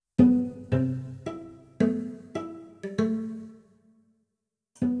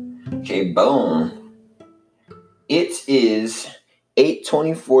Okay, boom. It is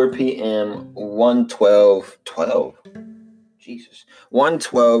 8:24 p.m. 1/12. Jesus.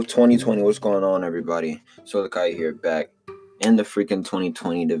 1/12/2020. What's going on, everybody? Solakai here, back in the freaking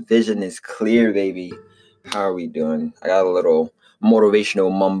 2020. The vision is clear, baby. How are we doing? I got a little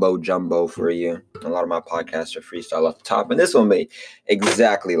motivational mumbo jumbo for you. A lot of my podcasts are freestyle off the top, and this one will be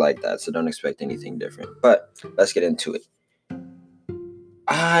exactly like that, so don't expect anything different. But let's get into it.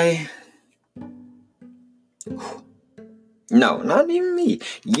 No, not even me.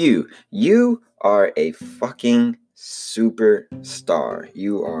 You are a fucking superstar.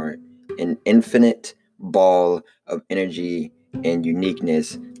 You are an infinite ball of energy and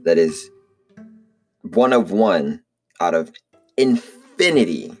uniqueness that is one of one out of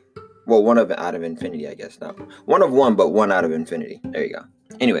infinity. Well, out of infinity, I guess. Not one of one, but one out of infinity. There you go.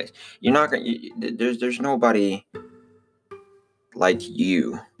 Anyways, you're not gonna. There's nobody like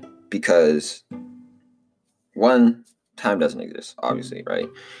you because one, time doesn't exist, obviously, right?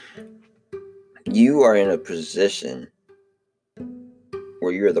 You are in a position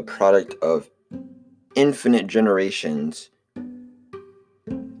where you're the product of infinite generations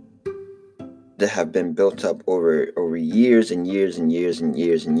that have been built up over years and years and years and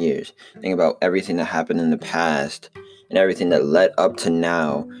years and years. Think about everything that happened in the past and everything that led up to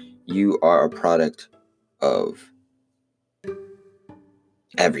now. You are a product of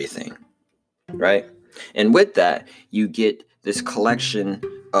everything, right? And with that, you get this collection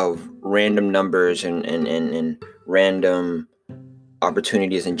of random numbers and random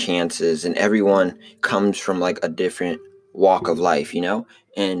opportunities and chances, and everyone comes from like a different walk of life,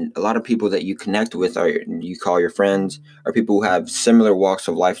 and a lot of people that you connect with you call your friends, are people who have similar walks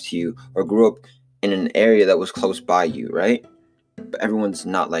of life to you or grew up in an area that was close by you, right? But everyone's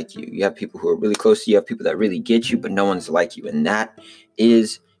not like you. You have people who are really close to you, you have people that really get you, but no one's like you, and that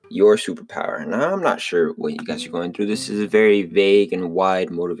is your superpower. Now, I'm not sure what you guys are going through. This is a very vague and wide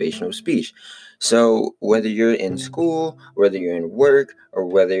motivational speech. So whether you're in school, whether you're in work, or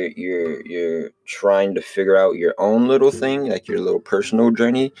whether you're trying to figure out your own little thing, like your little personal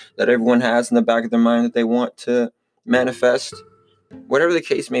journey that everyone has in the back of their mind that they want to manifest, whatever the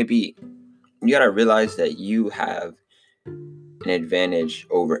case may be, you got to realize that you have an advantage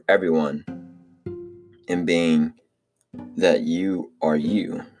over everyone in being that you are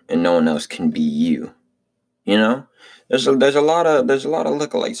you and no one else can be you. There's a lot of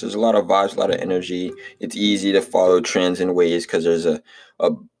lookalikes. There's a lot of vibes, a lot of energy. It's easy to follow trends and ways because there's a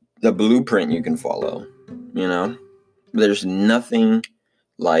blueprint you can follow. But there's nothing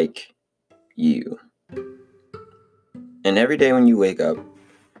like you. And every day when you wake up,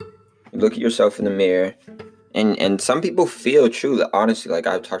 you look at yourself in the mirror, and some people feel truly, honestly, like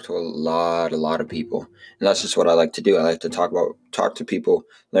I've talked to a lot of people, and that's just what I like to do. I like to talk to people,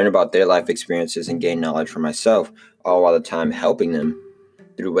 learn about their life experiences, and gain knowledge for myself, all while the time helping them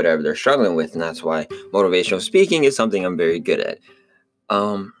through whatever they're struggling with. And that's why motivational speaking is something I'm very good at.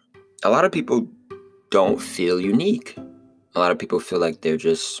 A lot of people don't feel unique. A lot of people feel like they're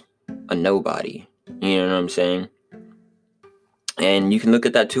just a nobody. You know what I'm saying? And you can look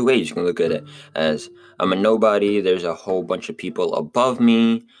at that two ways. You can look at it as I'm a nobody. There's a whole bunch of people above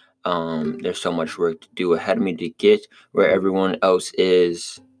me. There's so much work to do ahead of me to get where everyone else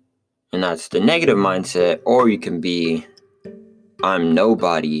is. And that's the negative mindset. Or you can be, I'm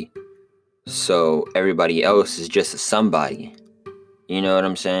nobody, so everybody else is just a somebody. You know what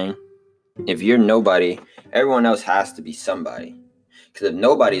I'm saying? If you're nobody, everyone else has to be somebody. Because if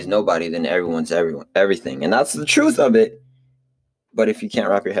nobody's nobody, then everyone's everything. And that's the truth of it. But if you can't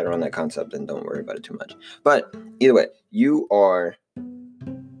wrap your head around that concept, then don't worry about it too much. But either way, you are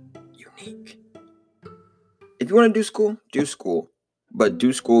unique. If you want to do school. But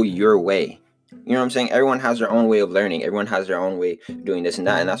do school your way. You know what I'm saying? Everyone has their own way of learning. Everyone has their own way of doing this and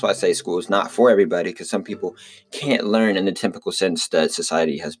that. And that's why I say school is not for everybody, because some people can't learn in the typical sense that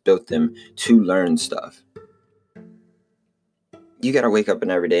society has built them to learn stuff. You got to wake up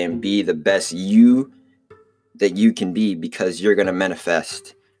every day and be the best you that you can be, because you're going to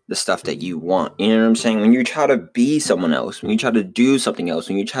manifest the stuff that you want. You know what I'm saying? When you try to be someone else, when you try to do something else,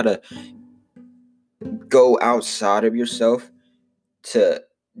 when you try to go outside of yourself to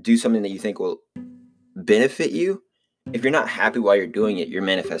do something that you think will benefit you, if you're not happy while you're doing it, you're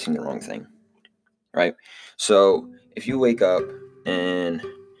manifesting the wrong thing, right? So if you wake up and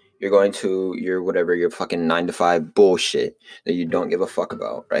you're going to your fucking 9-to-5 bullshit that you don't give a fuck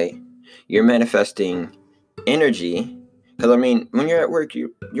about, right? You're manifesting energy, because when you're at work,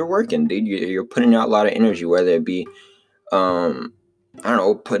 you're working, dude. You're putting out a lot of energy, whether it be putting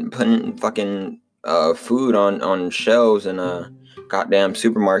fucking food on shelves in a goddamn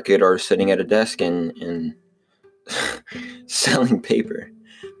supermarket or sitting at a desk and selling paper.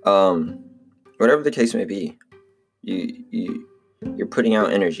 Whatever the case may be, you're putting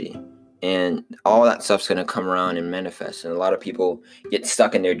out energy, and all that stuff's going to come around and manifest. And a lot of people get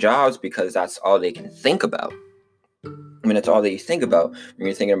stuck in their jobs because that's all they can think about. I mean, that's all that you think about when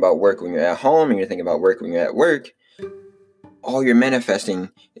you're thinking about work when you're at home, and you're thinking about work when you're at work. All you're manifesting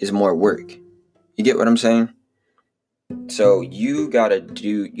is more work. You get what I'm saying? So you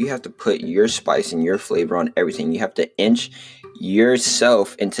have to put your spice and your flavor on everything. You have to inch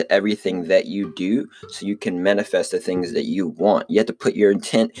yourself into everything that you do so you can manifest the things that you want. You have to put your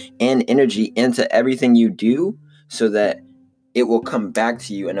intent and energy into everything you do so that it will come back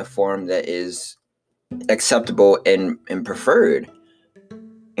to you in a form that is acceptable and preferred.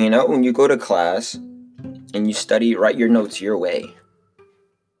 You know, when you go to class and you study, write your notes your way. You know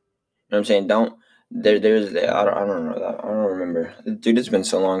what I'm saying? I don't know that. I don't remember. Dude, it's been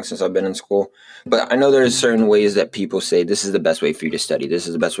so long since I've been in school. But I know there's certain ways that people say, this is the best way for you to study. This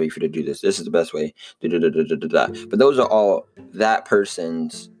is the best way for you to do this. This is the best way. But those are all that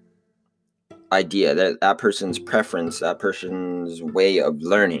person's idea, that person's preference, that person's way of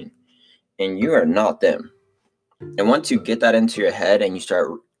learning. And you are not them. And once you get that into your head and you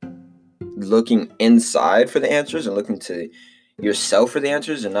start looking inside for the answers and looking to yourself for the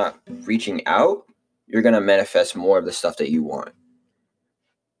answers and not reaching out, you're going to manifest more of the stuff that you want.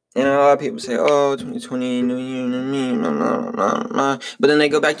 And a lot of people say, oh, 2020, new year, new me, but then they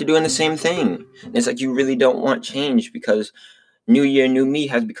go back to doing the same thing. And it's like you really don't want change because new year, new me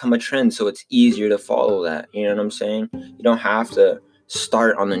has become a trend, so it's easier to follow that. You know what I'm saying? You don't have to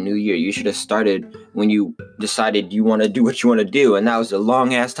start on the new year. You should have started when you decided you want to do what you want to do, and that was a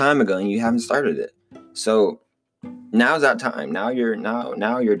long ass time ago, and you haven't started it. So now's that time. Now you're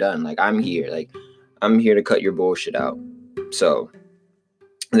done. Like, I'm here. Like, I'm here to cut your bullshit out. So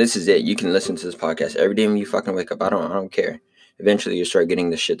this is it. You can listen to this podcast every day when you fucking wake up. I don't care. Eventually you start getting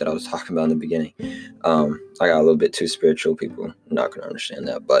the shit that I was talking about in the beginning. I got a little bit too spiritual. People are not going to understand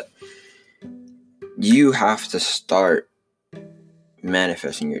that. But you have to start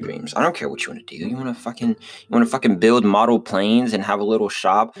manifesting your dreams. I don't care what you want to do. You want to fucking build model planes and have a little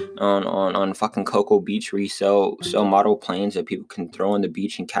shop on fucking Cocoa Beach where you sell model planes that people can throw on the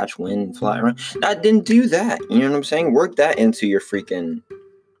beach and catch wind and fly around. I didn't do that. You know what I'm saying? Work that into your freaking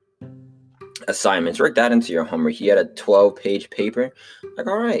assignments. Work that into your homework. You had a 12-page paper. Like,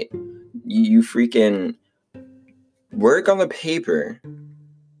 all right, you freaking work on the paper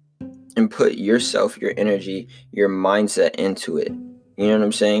and put yourself, your energy, your mindset into it. You know what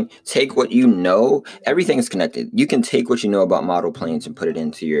I'm saying? Take what you know. Everything is connected. You can take what you know about model planes and put it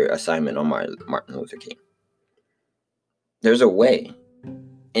into your assignment on Martin Luther King. There's a way.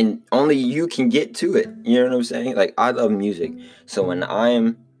 And only you can get to it. You know what I'm saying? Like, I love music. So when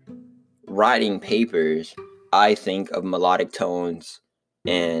I'm writing papers, I think of melodic tones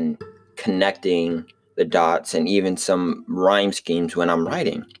and connecting the dots and even some rhyme schemes when I'm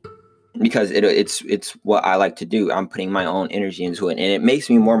writing. Because it's what I like to do. I'm putting my own energy into it, and it makes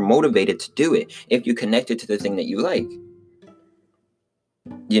me more motivated to do it if you connect it to the thing that you like.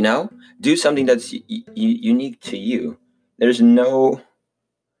 You know? Do something that's unique to you. There's no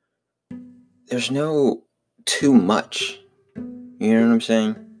too much. You know what I'm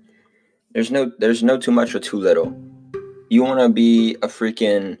saying? There's no too much or too little. You want to be a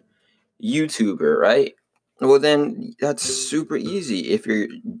freaking YouTuber, right? Well, then that's super easy if you're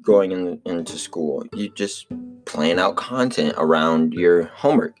going into school. You just plan out content around your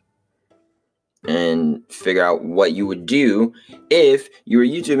homework and figure out what you would do if you were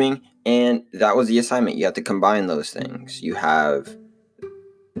YouTubing and that was the assignment. You have to combine those things. You have,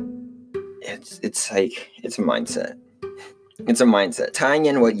 it's a mindset. It's a mindset. Tying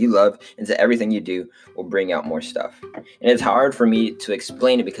in what you love into everything you do will bring out more stuff. And it's hard for me to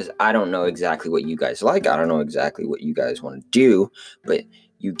explain it because I don't know exactly what you guys like. I don't know exactly what you guys want to do, but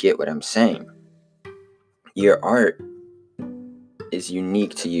you get what I'm saying. Your art is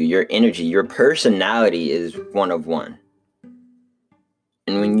unique to you. Your energy, your personality is one of one.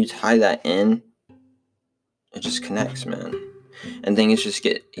 And when you tie that in, it just connects, man. And things just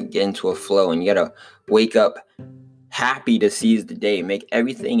get into a flow, and you gotta wake up happy to seize the day. Make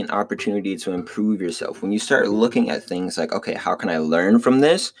everything an opportunity to improve yourself. When you start looking at things like, okay, how can I learn from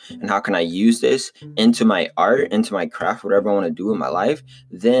this? And how can I use this into my art, into my craft, whatever I want to do in my life?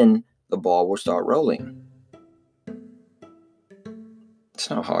 Then the ball will start rolling. It's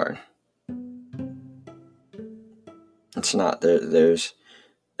not hard. It's not. There's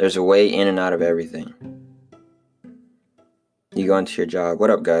a way in and out of everything. You go into your job. What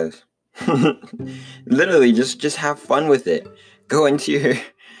up, guys? Literally, just have fun with it. go into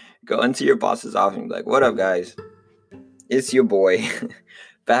your boss's office and be like, "What up, guys? It's your boy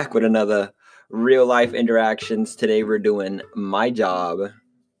back with another real life interactions. Today we're doing my job."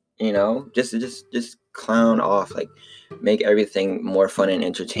 Just clown off, like make everything more fun and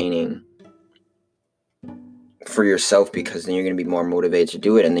entertaining for yourself, because then you're going to be more motivated to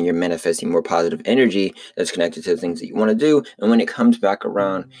do it, and then you're manifesting more positive energy that's connected to the things that you want to do, and when it comes back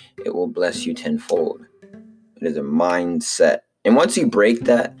around, it will bless you tenfold. It is a mindset, and once you break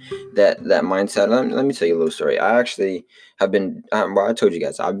that mindset, let me tell you a little story. I actually have been I told you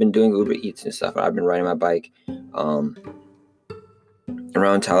guys I've been doing Uber Eats and stuff. I've been riding my bike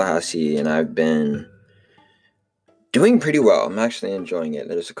around Tallahassee, and I've been doing pretty well. I'm actually enjoying it.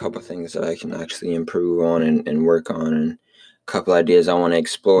 There's a couple things that I can actually improve on and work on, and a couple ideas I want to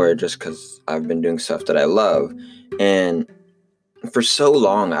explore, just because I've been doing stuff that I love. And for so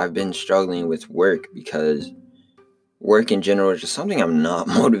long, I've been struggling with work, because work in general is just something I'm not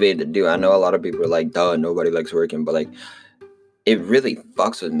motivated to do. I know a lot of people are like, duh, nobody likes working, but like, it really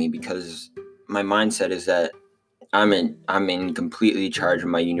fucks with me, because my mindset is that I'm in completely charge of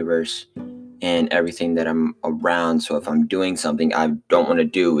my universe and everything that I'm around. So if I'm doing something I don't want to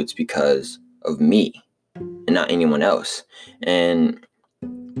do, it's because of me and not anyone else. And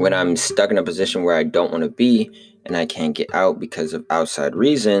when I'm stuck in a position where I don't want to be and I can't get out because of outside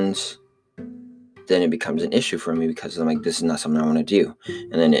reasons, then it becomes an issue for me, because I'm like, this is not something I want to do.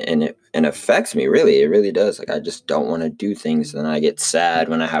 And then it affects me, really. It really does. Like, I just don't want to do things, and I get sad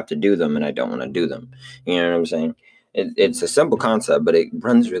when I have to do them and I don't want to do them. You know what I'm saying? It's a simple concept, but it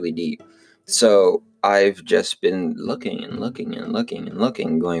runs really deep. So I've just been looking,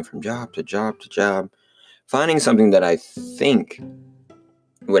 going from job to job to job, finding something that I think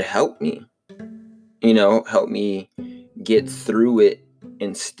would help me, help me get through it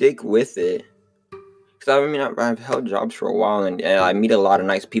and stick with it. Because I've held jobs for a while, and I meet a lot of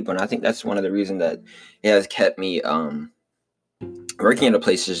nice people, and I think that's one of the reasons that it has kept me working at a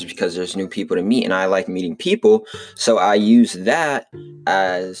place, is because there's new people to meet, and I like meeting people. So I use that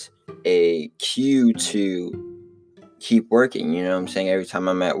as a cue to keep working. You know what I'm saying? Every time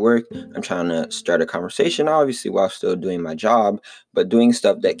I'm at work, I'm trying to start a conversation, obviously, while still doing my job, but doing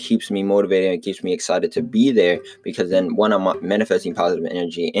stuff that keeps me motivated and keeps me excited to be there, because then, one, I'm manifesting positive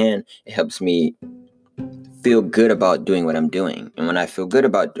energy, and it helps me feel good about doing what I'm doing. And when I feel good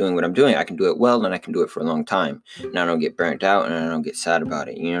about doing what I'm doing, I can do it well, and I can do it for a long time, and I don't get burnt out, and I don't get sad about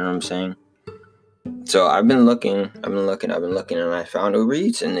it. You know what I'm saying? So I've been looking, and I found Uber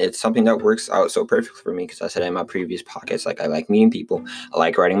Eats, and it's something that works out so perfectly for me, because I said in my previous podcast, like, I like meeting people, I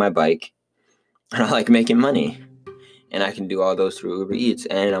like riding my bike, and I like making money. And I can do all those through Uber Eats,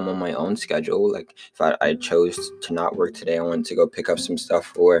 and I'm on my own schedule. Like, if I chose to not work today, I wanted to go pick up some stuff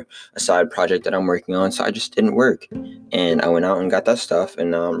for a side project that I'm working on, so I just didn't work. And I went out and got that stuff,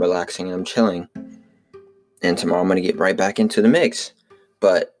 and now I'm relaxing and I'm chilling. And tomorrow I'm going to get right back into the mix.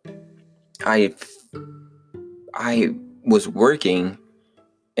 But I was working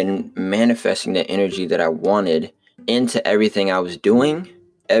and manifesting the energy that I wanted into everything I was doing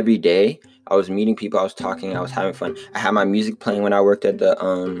every day. I was meeting people, I was talking, I was having fun. I had my music playing when I worked at the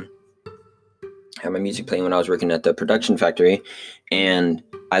when I was working at the production factory, and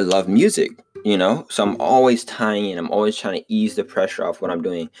I love music, so I'm always tying in. I'm always trying to ease the pressure off what I'm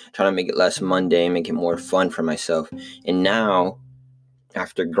doing, trying to make it less mundane, make it more fun for myself. And now,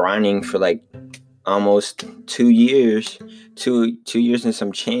 after grinding for like almost 2 years, 2 years and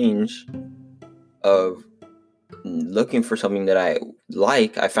some change of looking for something that I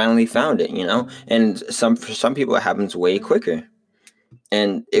like, I finally found it, and for some people it happens way quicker,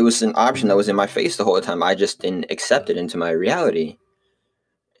 and it was an option that was in my face the whole time. I just didn't accept it into my reality.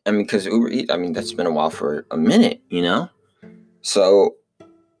 Because Uber Eats, that's been a while for a minute, so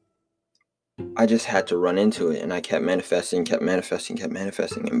I just had to run into it, and I kept manifesting,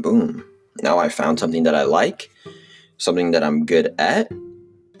 and boom, now I found something that I like, something that I'm good at,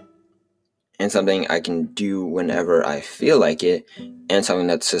 and something I can do whenever I feel like it, and something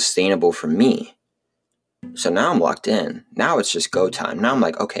that's sustainable for me. So now I'm locked in. Now it's just go time. Now I'm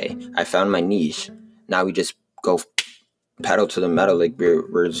like, okay, I found my niche. Now we just go pedal to the metal, like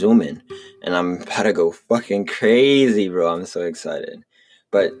we're zooming, and I'm about to go fucking crazy, bro. I'm so excited.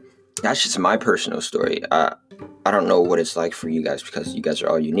 But that's just my personal story. I don't know what it's like for you guys, because you guys are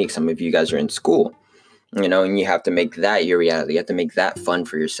all unique. Some of you guys are in school, and you have to make that your reality. You have to make that fun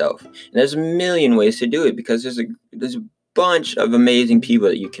for yourself. And there's a million ways to do it, because there's a bunch of amazing people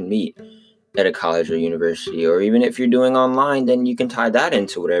that you can meet. at a college or university, or even if you're doing online, then you can tie that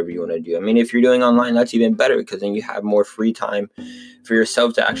into whatever you want to do. I mean, if you're doing online, that's even better, because then you have more free time for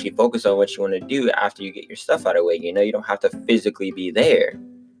yourself to actually focus on what you want to do after you get your stuff out of the way. You don't have to physically be there.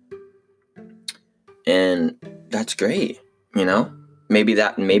 And that's great. Maybe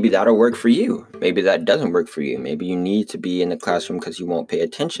that'll work for you. Maybe that doesn't work for you. Maybe you need to be in the classroom because you won't pay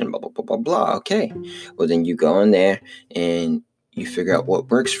attention, blah, blah, blah, blah, blah. Okay. Well, then you go in there and you figure out what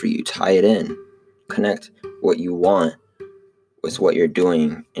works for you. Tie it in. Connect what you want with what you're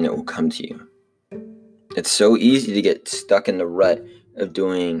doing, and it will come to you. It's so easy to get stuck in the rut of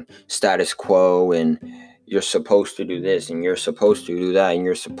doing status quo, and you're supposed to do this, and you're supposed to do that, and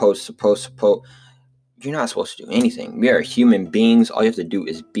you're supposed. You're not supposed to do anything. We are human beings. All you have to do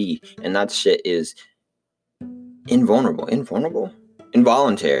is be. And that shit is involuntary.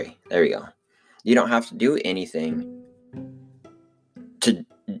 There we go. You don't have to do anything to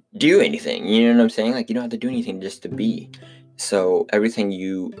do anything. You know what I'm saying? Like, you don't have to do anything just to be. So everything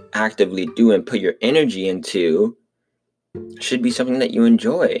you actively do and put your energy into should be something that you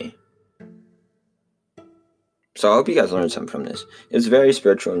enjoy. So I hope you guys learned something from this. It's very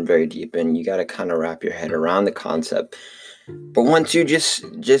spiritual and very deep, and you got to kind of wrap your head around the concept. But once you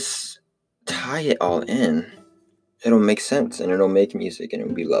just tie it all in, it'll make sense, and it'll make music, and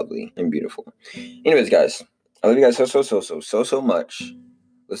it'll be lovely and beautiful. Anyways, guys, I love you guys so much.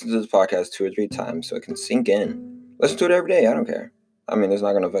 Listen to this podcast 2 or 3 times so it can sink in. Listen to it every day. I don't care. I mean, it's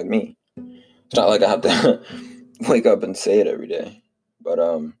not going to affect me. It's not like I have to wake up and say it every day. But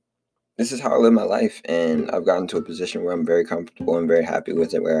this is how I live my life, and I've gotten to a position where I'm very comfortable and very happy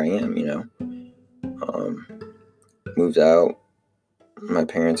with it where I am, Moved out my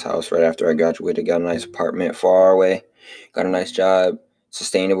parents' house right after I graduated, got a nice apartment far away, got a nice job,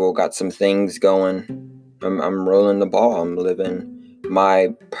 sustainable, got some things going. I'm rolling the ball. I'm living my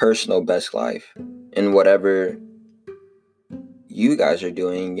personal best life. And whatever you guys are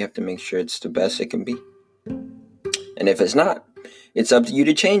doing, you have to make sure it's the best it can be. And if it's not, it's up to you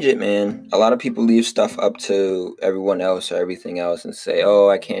to change it, man. A lot of people leave stuff up to everyone else or everything else and say, oh,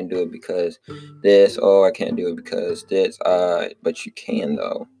 I can't do it because this. Oh, I can't do it because this. But you can,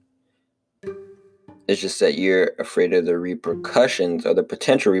 though. It's just that you're afraid of the repercussions or the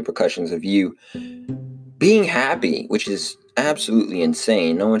potential repercussions of you being happy, which is absolutely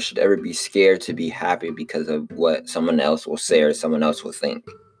insane. No one should ever be scared to be happy because of what someone else will say or someone else will think.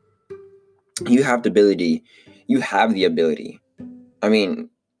 You have the ability. I mean,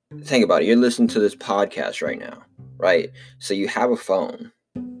 think about it. You're listening to this podcast right now, right? So you have a phone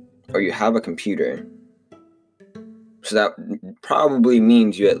or you have a computer. So that probably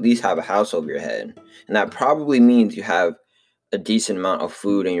means you at least have a house over your head. And that probably means you have a decent amount of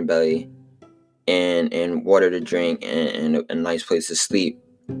food in your belly and water to drink and a nice place to sleep.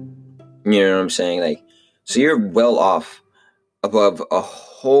 You know what I'm saying? Like, so you're well off above a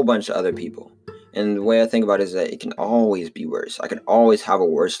whole bunch of other people. And the way I think about it is that it can always be worse. I can always have a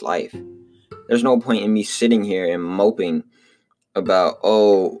worse life. There's no point in me sitting here and moping about,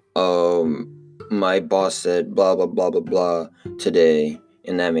 my boss said blah, blah, blah, blah, blah today,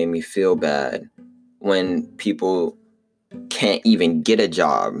 and that made me feel bad, when people can't even get a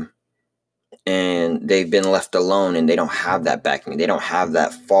job and they've been left alone and they don't have that backing. They don't have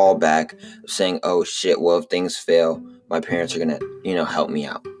that fallback of saying, oh shit, well, if things fail, my parents are going to, help me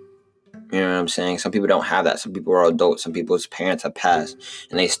out. You know what I'm saying? Some people don't have that. Some people are adults. Some people's parents have passed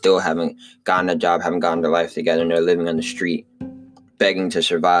and they still haven't gotten a job, haven't gotten their life together, and they're living on the street, begging to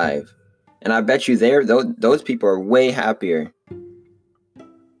survive. And I bet you those people are way happier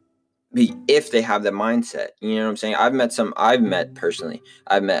if they have the mindset. You know what I'm saying? I've met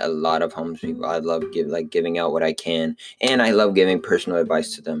a lot of homeless people. I love giving out what I can, and I love giving personal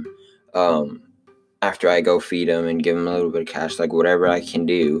advice to them. After I go feed them and give them a little bit of cash, like whatever I can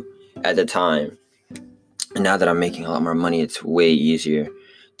do at the time. And now that I'm making a lot more money, it's way easier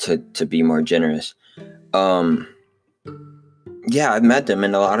to be more generous. Yeah, I've met them,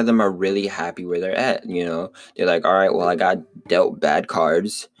 and a lot of them are really happy where they're at. They're like, all right, well, I got dealt bad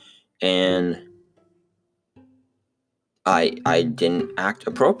cards, and I didn't act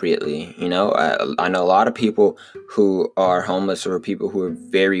appropriately. I know a lot of people who are homeless or people who are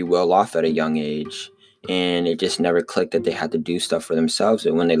very well off at a young age, and it just never clicked that they had to do stuff for themselves.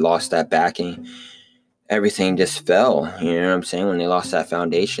 And when they lost that backing, everything just fell. You know what I'm saying? When they lost that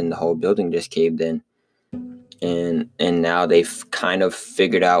foundation, the whole building just caved in. And now they've kind of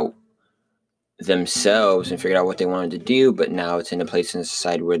figured out themselves and figured out what they wanted to do, but now it's in a place in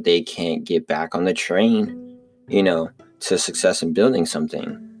society where they can't get back on the train, to success in building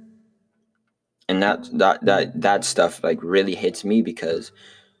something. And that stuff like really hits me, because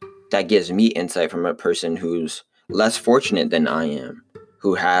that gives me insight from a person who's less fortunate than I am,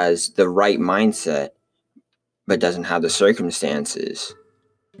 who has the right mindset, but doesn't have the circumstances.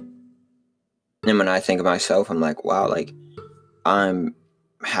 And when I think of myself, I'm like, wow, like I'm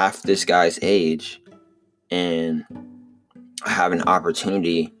half this guy's age and I have an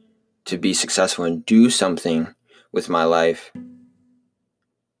opportunity to be successful and do something with my life.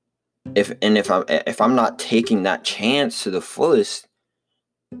 If I'm not taking that chance to the fullest,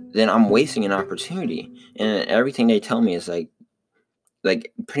 then I'm wasting an opportunity. And everything they tell me is like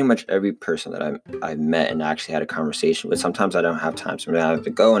pretty much every person that I've met and actually had a conversation with, sometimes I don't have time. Sometimes I have to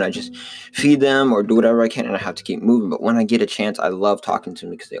go and I just feed them or do whatever I can and I have to keep moving. But when I get a chance, I love talking to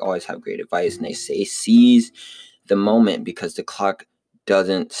them because they always have great advice. And they say, seize the moment because the clock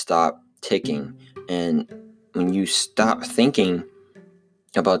doesn't stop ticking. And when you stop thinking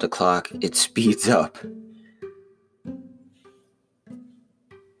about the clock, it speeds up.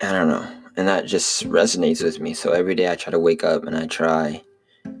 I don't know. And that just resonates with me. So every day I try to wake up and I try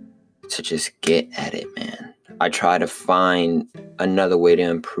to just get at it, man. I try to find another way to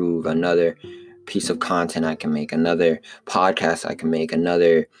improve, another piece of content I can make, another podcast I can make,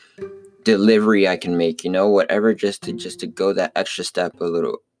 another delivery I can make, whatever, just to go that extra step a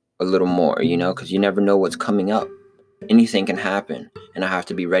little more, because you never know what's coming up. Anything can happen, and I have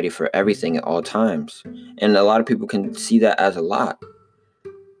to be ready for everything at all times. And a lot of people can see that as a lot.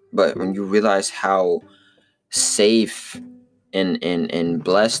 But when you realize how safe and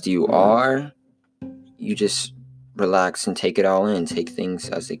blessed you are, you just relax and take it all in, take things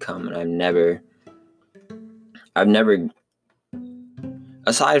as they come. And I've never,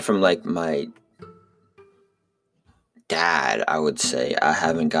 aside from like my dad, I would say I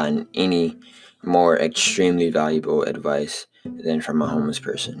haven't gotten any more extremely valuable advice than from a homeless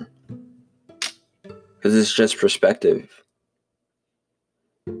person. Because it's just perspective.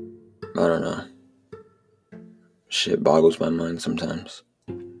 I don't know. Shit boggles my mind sometimes.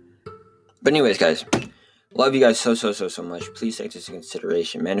 But anyways, guys, love you guys so much. Please take this into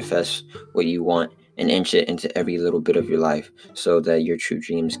consideration. Manifest what you want and inch it into every little bit of your life so that your true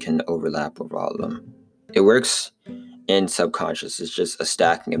dreams can overlap with all of them. It works in subconscious. It's just a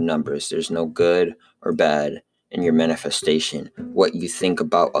stacking of numbers. There's no good or bad in your manifestation. What you think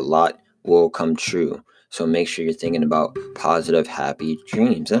about a lot will come true. So make sure you're thinking about positive, happy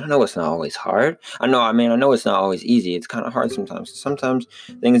dreams. I know it's not always hard. I know it's not always easy. It's kind of hard sometimes. Sometimes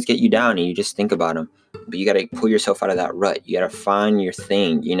things get you down and you just think about them. But you got to pull yourself out of that rut. You got to find your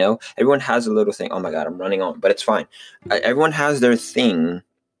thing, Everyone has a little thing. Oh my God, I'm running on. But it's fine. Everyone has their thing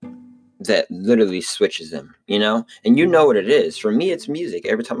that literally switches them, and you know what it is. For me, it's music.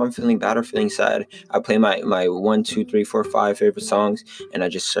 Every time I'm feeling bad or feeling sad, I play my 1, 2, 3, 4, 5 favorite songs, and I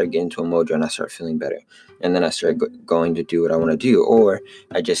just start getting into a mojo and I start feeling better. And then I start going to do what I want to do, or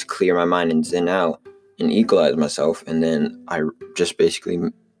I just clear my mind and zen out and equalize myself, and then I just basically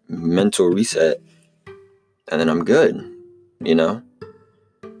mental reset, and then I'm good,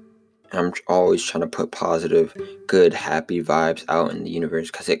 I'm always trying to put positive, good, happy vibes out in the universe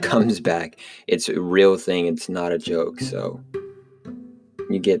because it comes back. It's a real thing. It's not a joke. So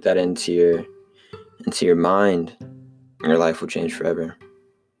you get that into your mind, and your life will change forever.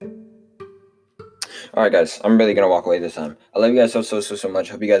 All right, guys. I'm really gonna walk away this time. I love you guys so much.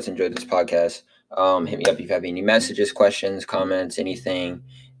 Hope you guys enjoyed this podcast. Hit me up if you have any messages, questions, comments, anything.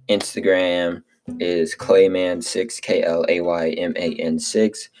 Instagram is Clayman6,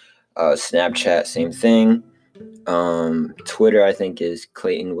 KLAYMAN6. Snapchat, same thing. Twitter, I think, is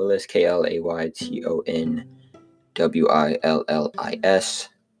Clayton Willis, KLAYTONWILLIS.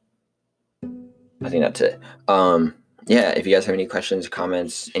 I think that's it. Yeah, if you guys have any questions,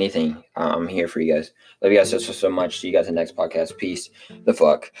 comments, anything, I'm here for you guys. Love you guys so much. See you guys in the next podcast. Peace the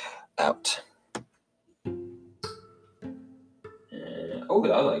fuck out. That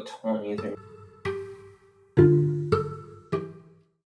was like 23.